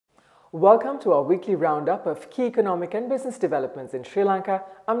Welcome to our weekly roundup of key economic and business developments in Sri Lanka.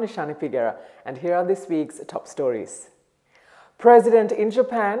 I'm Nishani Figuera, and here are this week's top stories. President in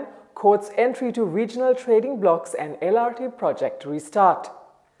Japan courts entry to regional trading blocs and LRT project restart.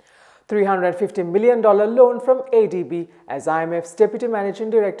 $350 million loan from ADB as IMF's Deputy Managing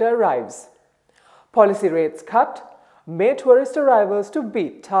Director arrives. Policy rates cut, May tourist arrivals to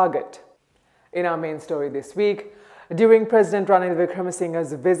beat target. In our main story this week, during President Ranil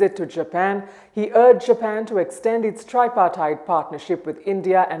Wickremesinghe's visit to Japan, he urged Japan to extend its tripartite partnership with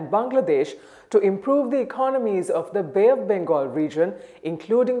India and Bangladesh to improve the economies of the Bay of Bengal region,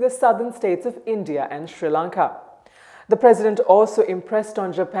 including the southern states of India and Sri Lanka. The president also impressed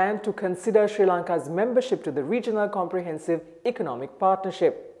on Japan to consider Sri Lanka's membership to the Regional Comprehensive Economic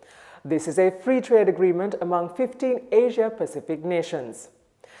Partnership. This is a free trade agreement among 15 Asia-Pacific nations.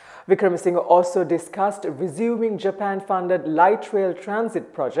 Wickremesinghe also discussed resuming Japan-funded light rail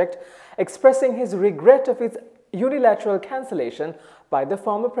transit project, expressing his regret of its unilateral cancellation by the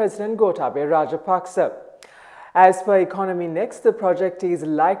former President Gotabaya Rajapaksa. As per Economy Next, the project is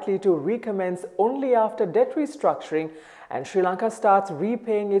likely to recommence only after debt restructuring and Sri Lanka starts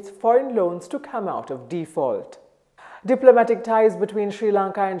repaying its foreign loans to come out of default. Diplomatic ties between Sri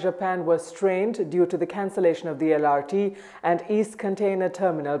Lanka and Japan were strained due to the cancellation of the LRT and East Container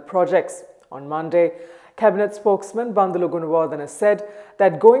Terminal projects. On Monday, Cabinet spokesman Bandulu Gunawardena said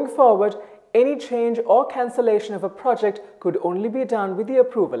that going forward, any change or cancellation of a project could only be done with the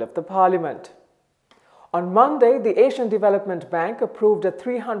approval of the Parliament. On Monday, the Asian Development Bank approved a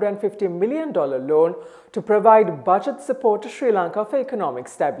 $350 million loan to provide budget support to Sri Lanka for economic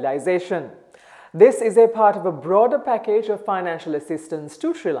stabilization. This is a part of a broader package of financial assistance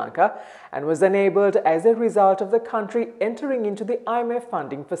to Sri Lanka and was enabled as a result of the country entering into the IMF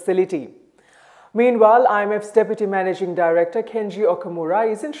funding facility. Meanwhile, IMF's Deputy Managing Director Kenji Okamura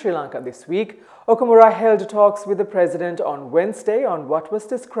is in Sri Lanka this week. Okamura held talks with the President on Wednesday on what was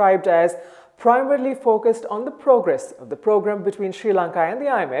described as primarily focused on the progress of the program between Sri Lanka and the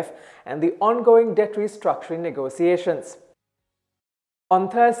IMF and the ongoing debt restructuring negotiations. On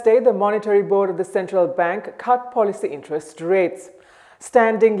Thursday, the Monetary Board of the Central Bank cut policy interest rates.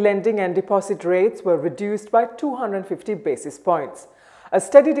 Standing lending and deposit rates were reduced by 250 basis points. A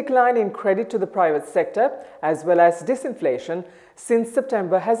steady decline in credit to the private sector, as well as disinflation, since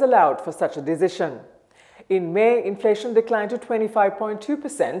September has allowed for such a decision. In May, inflation declined to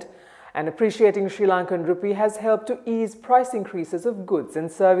 25.2%, and appreciating Sri Lankan rupee has helped to ease price increases of goods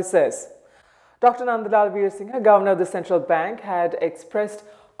and services. Dr. Nandalal Veerasinghe, Governor of the Central Bank, had expressed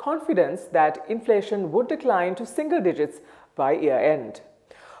confidence that inflation would decline to single digits by year-end.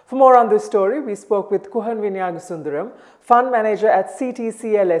 For more on this story, we spoke with Kuhan Vinayagasundaram, Fund Manager at CT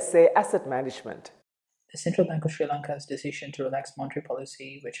CLSA Asset Management. The Central Bank of Sri Lanka's decision to relax monetary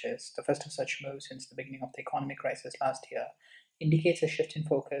policy, which is the first of such moves since the beginning of the economic crisis last year, indicates a shift in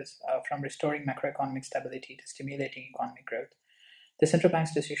focus from restoring macroeconomic stability to stimulating economic growth. The central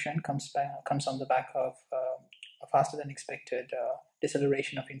bank's decision comes on the back of a faster than expected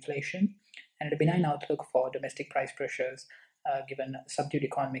deceleration of inflation and a benign outlook for domestic price pressures given subdued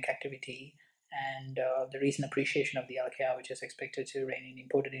economic activity and the recent appreciation of the LKR, which is expected to rein in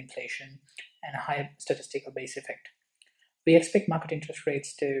imported inflation and a higher statistical base effect. We expect market interest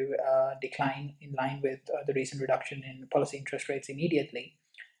rates to decline in line with the recent reduction in policy interest rates immediately.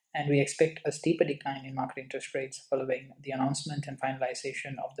 And we expect a steeper decline in market interest rates following the announcement and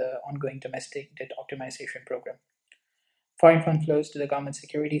finalization of the ongoing domestic debt optimization program. Foreign fund flows to the government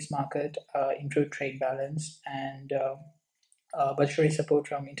securities market, improved trade balance, and budgetary support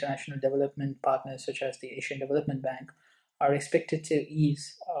from international development partners such as the Asian Development Bank are expected to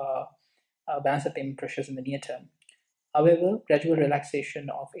ease balance of payment pressures in the near term. However, gradual relaxation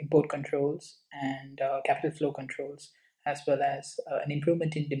of import controls and capital flow controls, as well as an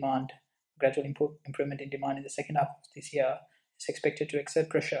improvement in demand, gradual improvement in demand in the second half of this year is expected to exert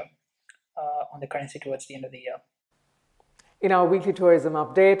pressure on the currency towards the end of the year. In our weekly tourism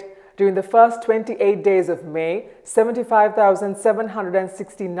update, during the first 28 days of May,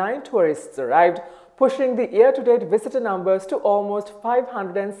 75,769 tourists arrived, pushing the year-to-date visitor numbers to almost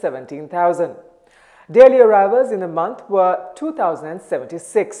 517,000. Daily arrivals in the month were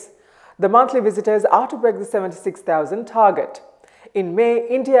 2,076. The monthly visitors are to break the 76,000 target. In May,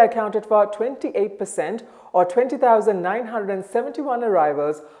 India accounted for 28% or 20,971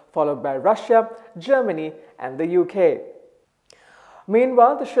 arrivals, followed by Russia, Germany and the UK.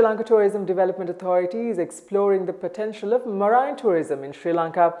 Meanwhile, the Sri Lanka Tourism Development Authority is exploring the potential of marine tourism in Sri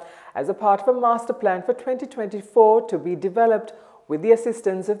Lanka as a part of a master plan for 2024 to be developed with the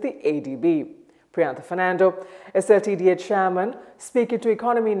assistance of the ADB. Priyantha Fernando, SLTDA chairman, speaking to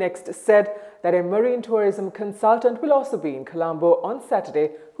Economy Next, said that a marine tourism consultant will also be in Colombo on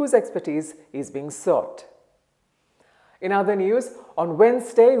Saturday, whose expertise is being sought. In other news, on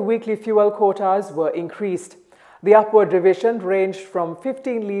Wednesday, weekly fuel quotas were increased. The upward revision ranged from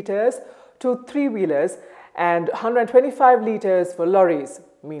 15 litres to three-wheelers and 125 litres for lorries.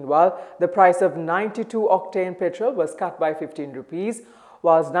 Meanwhile, the price of 92-octane petrol was cut by 15 rupees,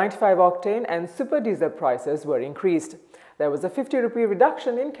 whilst 95-octane and super diesel prices were increased. There was a 50 rupee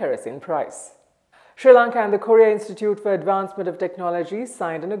reduction in kerosene price. Sri Lanka and the Korea Institute for Advancement of Technology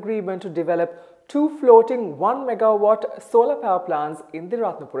signed an agreement to develop 2 floating 1-megawatt solar power plants in the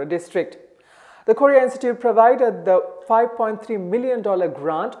Ratnapura district. The Korea Institute provided the $5.3 million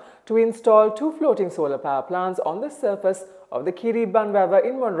grant to install 2 floating solar power plants on the surface of the Kiriban River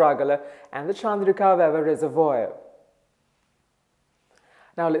in Monragala and the Chandrika River reservoir.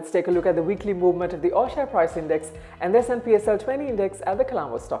 Now let's take a look at the weekly movement of the All-Share Price Index and the S&P SL 20 Index at the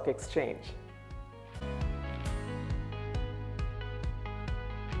Colombo Stock Exchange.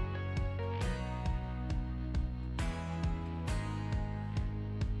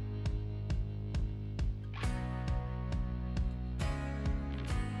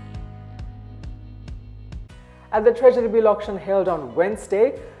 At the Treasury bill auction held on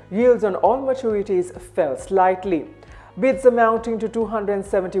Wednesday, yields on all maturities fell slightly. Bids amounting to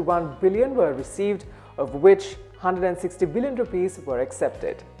 271 billion were received, of which 160 billion rupees were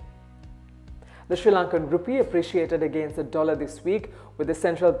accepted. The Sri Lankan rupee appreciated against the dollar this week, with the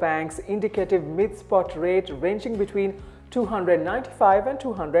central bank's indicative mid-spot rate ranging between 295 and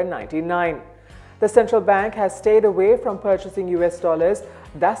 299. The central bank has stayed away from purchasing US dollars,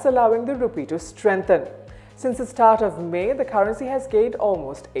 thus allowing the rupee to strengthen. Since the start of May, the currency has gained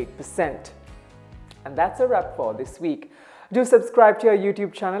almost 8%. And that's a wrap for this week. Do subscribe to our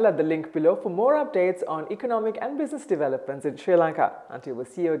YouTube channel at the link below for more updates on economic and business developments in Sri Lanka. Until we'll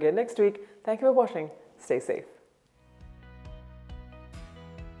see you again next week, thank you for watching. Stay safe.